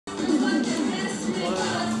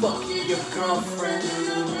your girlfriend.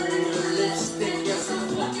 And I'm wearing a lipstick. Yes, I'm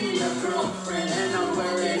fucking your girlfriend. And I'm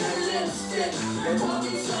wearing a lipstick. And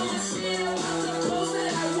walking so the clothes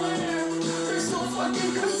that I wear, they're so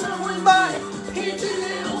fucking concerned with my painted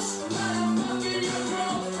nails. I'm fucking your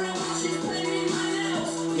girlfriend while she's cleaning my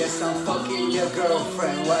nails. Yes, I'm fucking your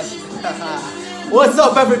girlfriend. What? What's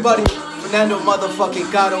up, everybody? Fernando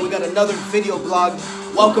motherfucking Gato. We got another video blog.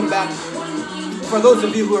 Welcome back. For those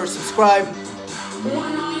of you who are subscribed,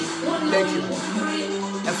 thank you.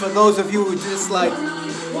 And for those of you who just like,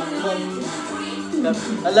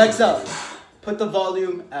 Alexa, put the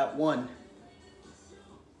volume at 1.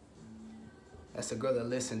 That's a girl that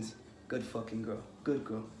listens. Good fucking girl. Good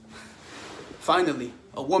girl. Finally,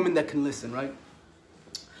 a woman that can listen, right?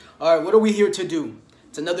 All right, what are we here to do?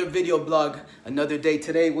 It's another video blog, another day.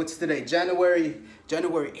 Today, what's today? January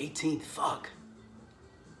 18th. Fuck.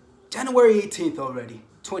 January 18th already,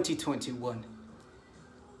 2021.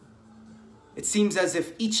 It seems as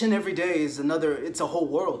if each and every day is another, it's a whole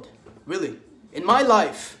world, really. In my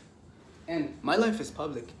life, and my life is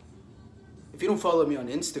public. If you don't follow me on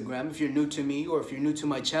Instagram, if you're new to me or if you're new to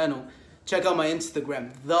my channel, check out my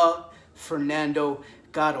Instagram, the Fernando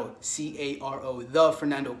Gato, C-A-R-O, the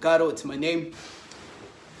Fernando Gato, it's my name.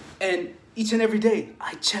 And each and every day,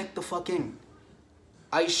 I check the fucking,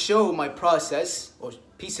 I show my process, or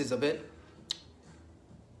pieces of it,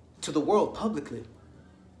 to the world publicly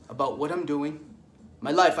about what I'm doing,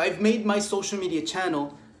 my life. I've made my social media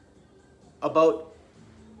channel about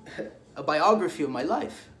a biography of my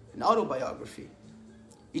life, an autobiography.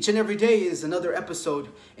 Each and every day is another episode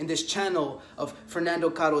in this channel of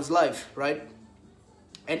Fernando Cato's life, right?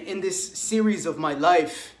 And in this series of my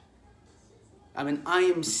life, I'm an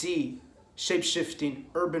IMC, shape-shifting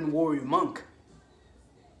urban warrior monk.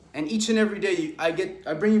 And each and every day, I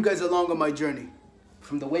bring you guys along on my journey.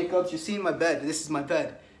 From the wake-ups, you see my bed. This is my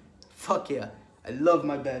bed. Fuck yeah, I love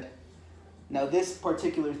my bed. Now this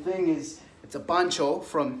particular thing it's a poncho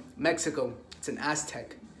from Mexico. It's an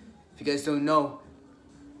Aztec. If you guys don't know,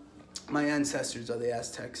 my ancestors are the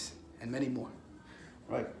Aztecs and many more,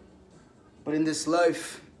 right? But in this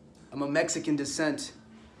life, I'm a Mexican descent.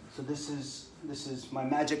 So this is my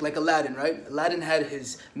magic, like Aladdin, right? Aladdin had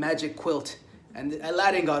his magic quilt, and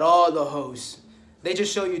Aladdin got all the hoes. They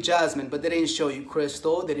just show you Jasmine, but they didn't show you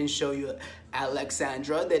Crystal. They didn't show you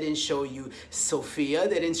Alexandra. They didn't show you Sophia.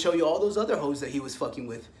 They didn't show you all those other hoes that he was fucking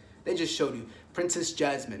with. They just showed you Princess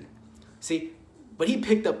Jasmine. See? But he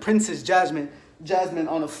picked up Princess Jasmine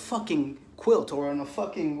on a fucking quilt or on a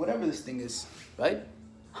fucking whatever this thing is, right?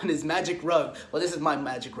 On his magic rug. Well, this is my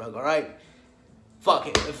magic rug, all right? Fuck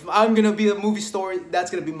it. If I'm gonna be a movie story,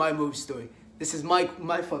 that's gonna be my movie story. This is my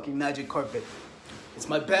fucking magic carpet. It's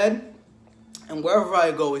my bed. And wherever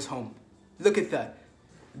I go is home. Look at that.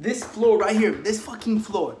 This floor right here, this fucking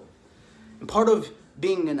floor. And part of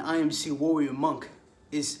being an IMC warrior monk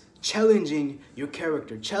is challenging your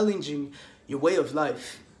character, challenging your way of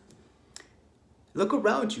life. Look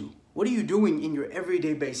around you. What are you doing in your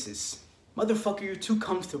everyday basis? Motherfucker, you're too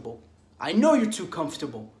comfortable. I know you're too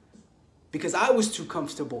comfortable. Because I was too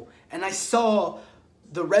comfortable. And I saw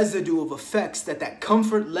the residue of effects that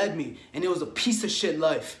comfort led me. And it was a piece of shit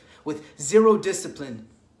life. With zero discipline,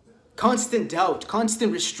 constant doubt,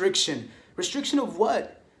 constant restriction. Restriction of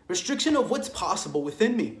what? Restriction of what's possible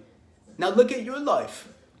within me. Now look at your life.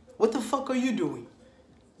 What the fuck are you doing?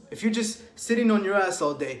 If you're just sitting on your ass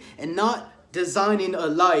all day and not designing a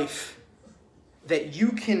life that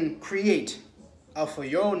you can create off of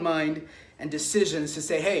your own mind and decisions to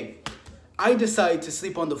say, hey, I decide to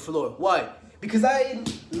sleep on the floor. Why? Because I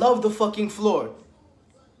love the fucking floor.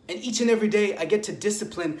 And each and every day, I get to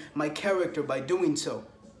discipline my character by doing so.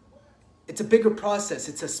 It's a bigger process.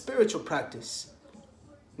 It's a spiritual practice.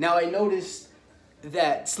 Now, I noticed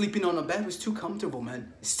that sleeping on a bed was too comfortable,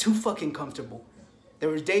 man. It's too fucking comfortable. There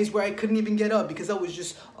were days where I couldn't even get up because I was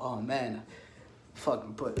just, oh, man,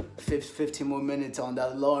 fucking put 15 more minutes on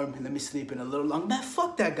that alarm and let me sleep in a little longer. Man,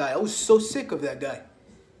 fuck that guy. I was so sick of that guy.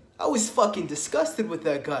 I was fucking disgusted with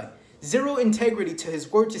that guy. Zero integrity to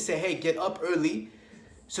his word to say, hey, get up early,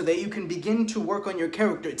 so that you can begin to work on your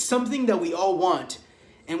character. It's something that we all want.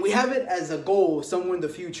 And we have it as a goal somewhere in the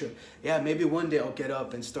future. Yeah, maybe one day I'll get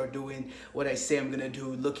up and start doing what I say I'm gonna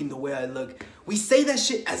do, looking the way I look. We say that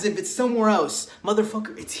shit as if it's somewhere else.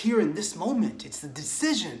 Motherfucker, it's here in this moment. It's the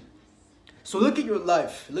decision. So look at your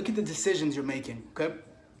life. Look at the decisions you're making, okay?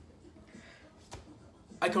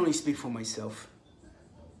 I can only speak for myself.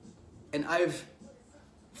 And I've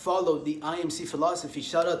followed the IMC philosophy.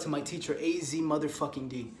 Shout out to my teacher, AZ motherfucking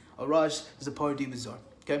D. Araj Zapar D Bazaar,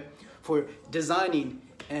 okay? For designing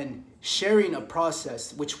and sharing a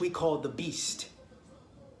process which we call the beast.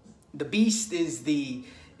 The beast is the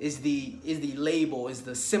label, is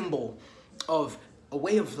the symbol of a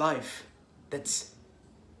way of life that's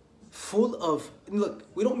full of, look,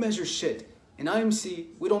 we don't measure shit. In IMC,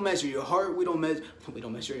 we don't measure your heart, we don't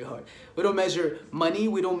measure your heart. We don't measure money,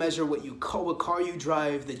 we don't measure what car you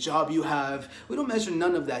drive, the job you have. We don't measure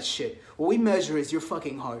none of that shit. What we measure is your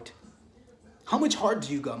fucking heart. How much heart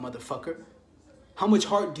do you got, motherfucker? How much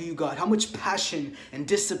heart do you got? How much passion and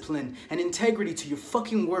discipline and integrity to your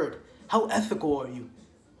fucking word? How ethical are you?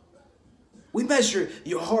 We measure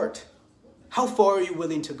your heart. How far are you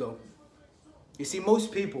willing to go? You see,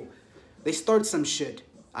 most people, they start some shit.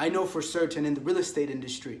 I know for certain in the real estate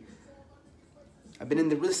industry. I've been in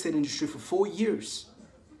the real estate industry for 4 years.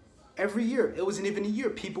 Every year, it wasn't even a year,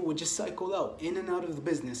 people would just cycle out, in and out of the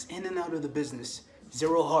business, in and out of the business.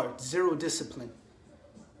 Zero heart, zero discipline.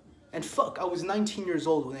 And fuck, I was 19 years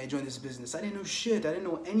old when I joined this business. I didn't know shit. I didn't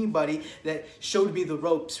know anybody that showed me the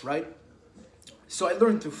ropes, right? So I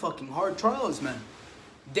learned through fucking hard trials, man.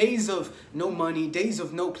 Days of no money, days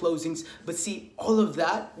of no closings. But see, all of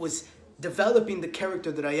that was developing the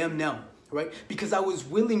character that I am now, right? Because I was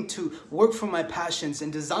willing to work for my passions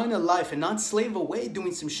and design a life and not slave away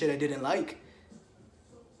doing some shit I didn't like.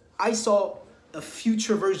 I saw a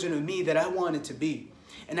future version of me that I wanted to be.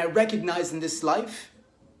 And I recognized in this life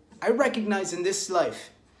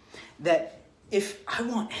that if I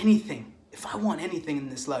want anything in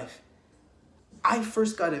this life, I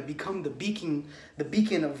first gotta become the beacon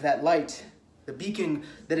of that light, the beacon,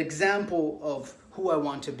 that example of who I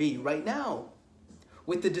want to be right now.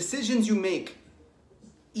 With the decisions you make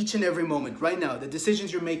each and every moment, right now, the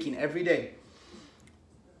decisions you're making every day,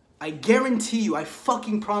 I guarantee you, I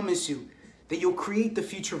fucking promise you, that you'll create the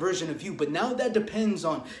future version of you. But now that depends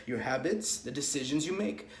on your habits, the decisions you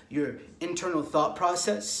make, your internal thought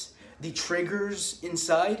process, the triggers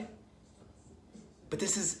inside. But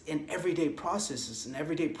this is an everyday process, it's an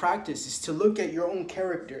everyday practice, is to look at your own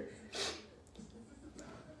character.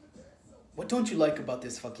 What don't you like about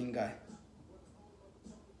this fucking guy?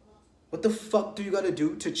 What the fuck do you gotta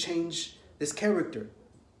do to change this character?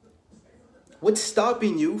 What's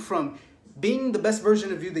stopping you from being the best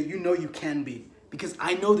version of you that you know you can be? Because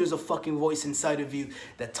I know there's a fucking voice inside of you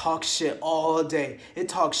that talks shit all day. It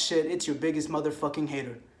talks shit. It's your biggest motherfucking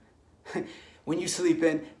hater. When you sleep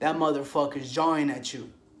in, that motherfucker's jawing at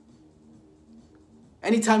you.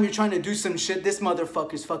 Anytime you're trying to do some shit, this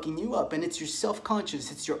motherfucker's fucking you up. And it's your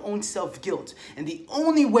self-conscious. It's your own self-guilt. And the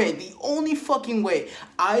only fucking way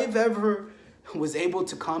I've ever was able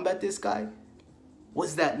to combat this guy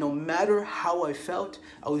was that no matter how I felt,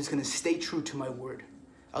 I was going to stay true to my word.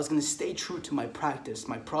 I was going to stay true to my practice,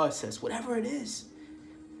 my process, whatever it is.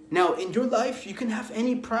 Now, in your life, you can have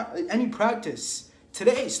any practice.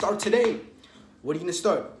 Today, start today. What are you going to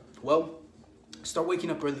start? Well, start waking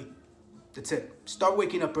up early. That's it. Start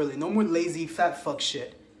waking up early. No more lazy, fat fuck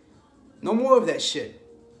shit. No more of that shit.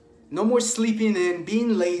 No more sleeping in,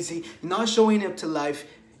 being lazy, not showing up to life,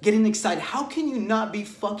 getting excited. How can you not be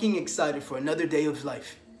fucking excited for another day of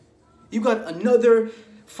life? You got another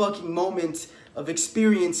fucking moment of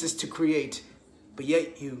experiences to create, but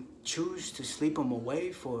yet you choose to sleep them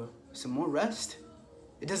away for some more rest?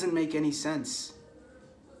 It doesn't make any sense.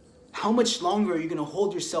 How much longer are you going to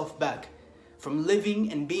hold yourself back from living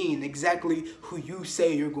and being exactly who you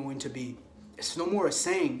say you're going to be? It's no more a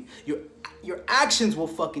saying. Your actions will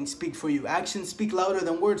fucking speak for you. Actions speak louder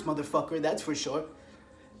than words, motherfucker. That's for sure.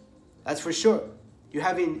 That's for sure. You're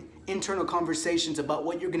having internal conversations about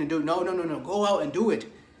what you're going to do. No. Go out and do it.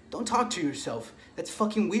 Don't talk to yourself. That's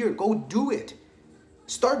fucking weird. Go do it.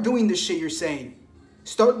 Start doing the shit you're saying.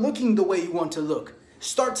 Start looking the way you want to look.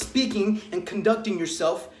 Start speaking and conducting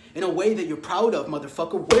yourself in a way that you're proud of,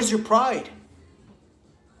 motherfucker. Where's your pride?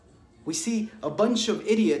 We see a bunch of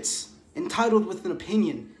idiots entitled with an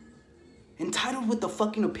opinion. Entitled with the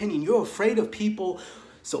fucking opinion. You're afraid of people's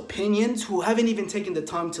opinions who haven't even taken the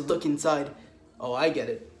time to look inside. Oh, I get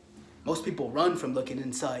it. Most people run from looking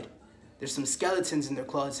inside. There's some skeletons in their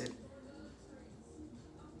closet.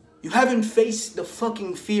 You haven't faced the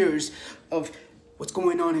fucking fears of what's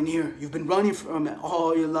going on in here. You've been running from it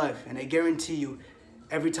all your life. And I guarantee you,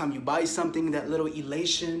 every time you buy something, that little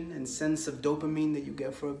elation and sense of dopamine that you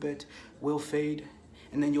get for a bit will fade.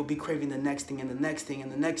 And then you'll be craving the next thing and the next thing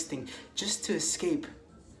and the next thing just to escape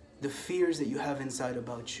the fears that you have inside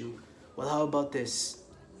about you. Well, how about this?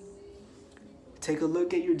 Take a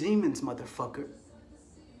look at your demons, motherfucker.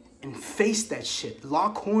 And face that shit.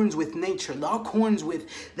 Lock horns with nature. Lock horns with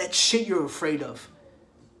that shit you're afraid of.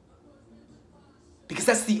 Because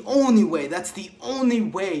that's the only way. That's the only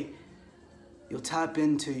way you'll tap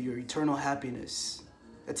into your eternal happiness.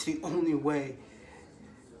 That's the only way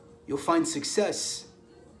you'll find success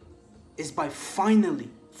is by finally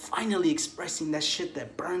expressing that shit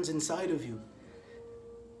that burns inside of you.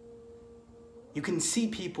 You can see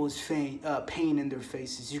people's pain in their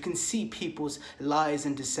faces. You can see people's lies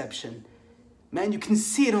and deception. Man, you can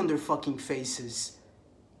see it on their fucking faces.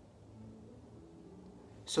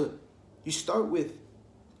 So you start with,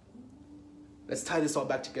 let's tie this all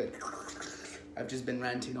back together. I've just been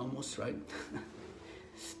ranting almost, right?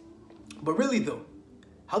 But really though,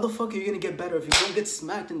 how the fuck are you gonna get better if you don't get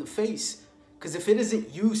smacked in the face? Because if it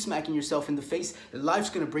isn't you smacking yourself in the face, life's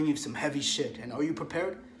gonna bring you some heavy shit. And are you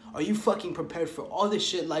prepared? Are you fucking prepared for all the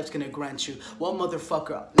shit life's gonna grant you? Well,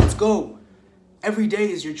 motherfucker, let's go. Every day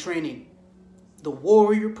is your training. The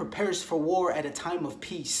warrior prepares for war at a time of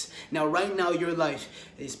peace. Now, right now, your life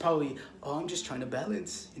is probably, oh, I'm just trying to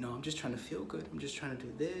balance. You know, I'm just trying to feel good. I'm just trying to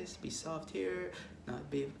do this, be soft here, not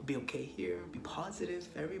be okay here, be positive.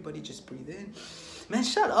 Everybody just breathe in. Man,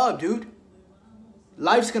 shut up, dude.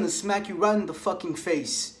 Life's gonna smack you right in the fucking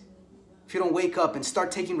face if you don't wake up and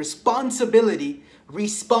start taking responsibility.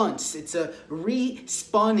 Response. It's a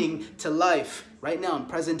respawning to life right now in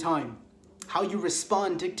present time. How you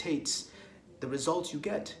respond dictates the results you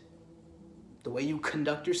get. The way you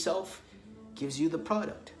conduct yourself gives you the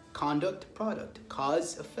product. Conduct, product.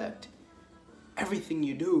 Cause, effect. Everything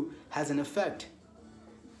you do has an effect.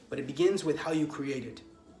 But it begins with how you create it.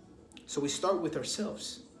 So we start with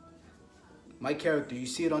ourselves. My character, you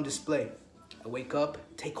see it on display. I wake up,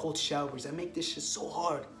 take cold showers. I make this shit so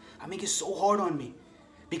hard. I make it so hard on me.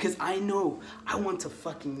 Because I know I want to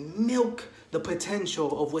fucking milk the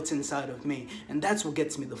potential of what's inside of me. And that's what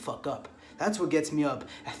gets me the fuck up. That's what gets me up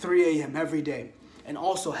at 3 a.m. every day. And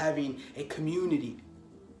also having a community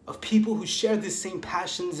of people who share the same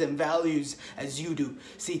passions and values as you do.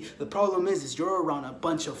 See, the problem is you're around a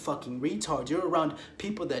bunch of fucking retards. You're around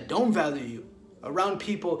people that don't value you. Around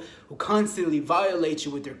people who constantly violate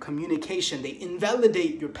you with their communication. They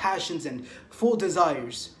invalidate your passions and full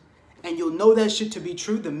desires. And you'll know that shit to be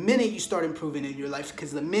true the minute you start improving in your life. Because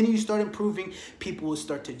the minute you start improving, people will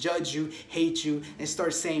start to judge you, hate you, and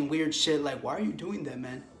start saying weird shit like, why are you doing that,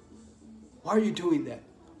 man? Why are you doing that?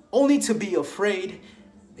 Only to be afraid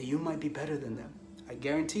that you might be better than them. I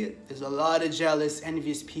guarantee it. There's a lot of jealous,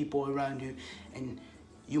 envious people around you. And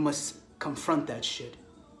you must confront that shit.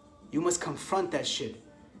 You must confront that shit.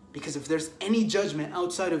 Because if there's any judgment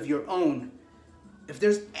outside of your own,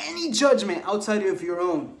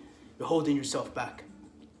 you're holding yourself back.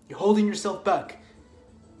 You're holding yourself back.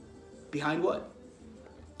 Behind what?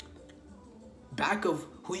 Back of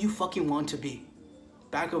who you fucking want to be.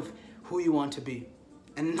 Back of who you want to be.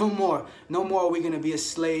 And no more are we going to be a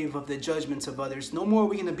slave of the judgments of others. No more are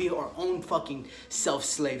we going to be our own fucking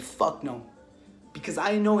self-slave. Fuck no. Because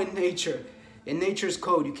I know in nature's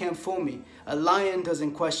code, you can't fool me. A lion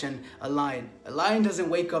doesn't question a lion. A lion doesn't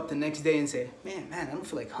wake up the next day and say, man, I don't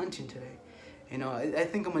feel like hunting today. You know, I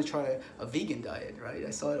think I'm going to try a vegan diet, right? I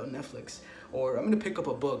saw it on Netflix. Or I'm going to pick up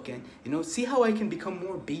a book and, you know, see how I can become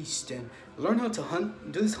more beast and learn how to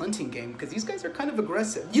hunt, do this hunting game. Because these guys are kind of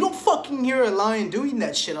aggressive. You don't fucking hear a lion doing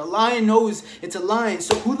that shit. A lion knows it's a lion.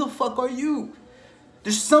 So who the fuck are you?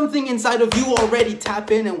 There's something inside of you already. Tap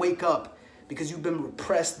in and wake up. Because you've been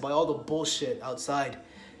repressed by all the bullshit outside.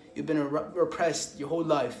 You've been repressed your whole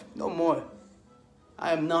life. No more.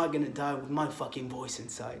 I am not going to die with my fucking voice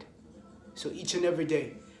inside. So each and every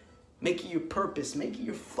day, make it your purpose, make it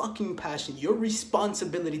your fucking passion, your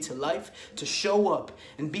responsibility to life to show up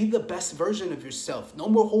and be the best version of yourself. No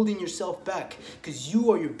more holding yourself back because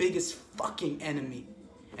you are your biggest fucking enemy.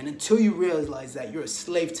 And until you realize that, you're a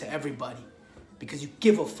slave to everybody because you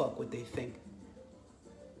give a fuck what they think.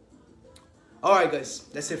 Alright guys,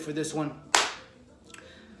 that's it for this one.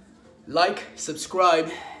 Like, subscribe,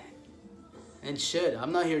 and shit.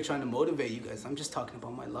 I'm not here trying to motivate you guys. I'm just talking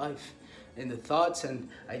about my life. And the thoughts and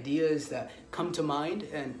ideas that come to mind,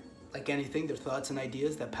 and like anything, they're thoughts and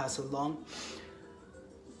ideas that pass along.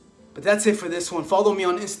 But that's it for this one. Follow me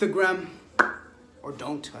on Instagram, or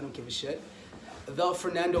don't, I don't give a shit. The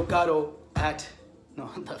Fernando Caro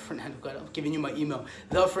I'm giving you my email.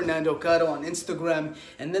 The Fernando Caro on Instagram,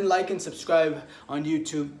 and then like and subscribe on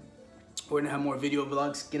YouTube. We're gonna have more video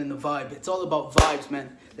vlogs, get in the vibe. It's all about vibes,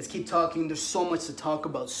 man. Let's keep talking. There's so much to talk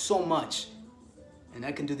about, so much. And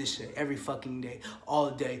I can do this shit every fucking day,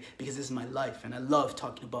 all day, because this is my life. And I love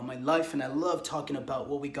talking about my life, and I love talking about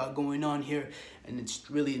what we got going on here. And it's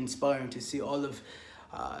really inspiring to see all of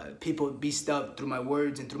people beast out through my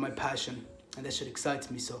words and through my passion. And that shit excites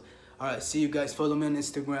me. So, all right, see you guys. Follow me on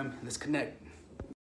Instagram. Let's connect.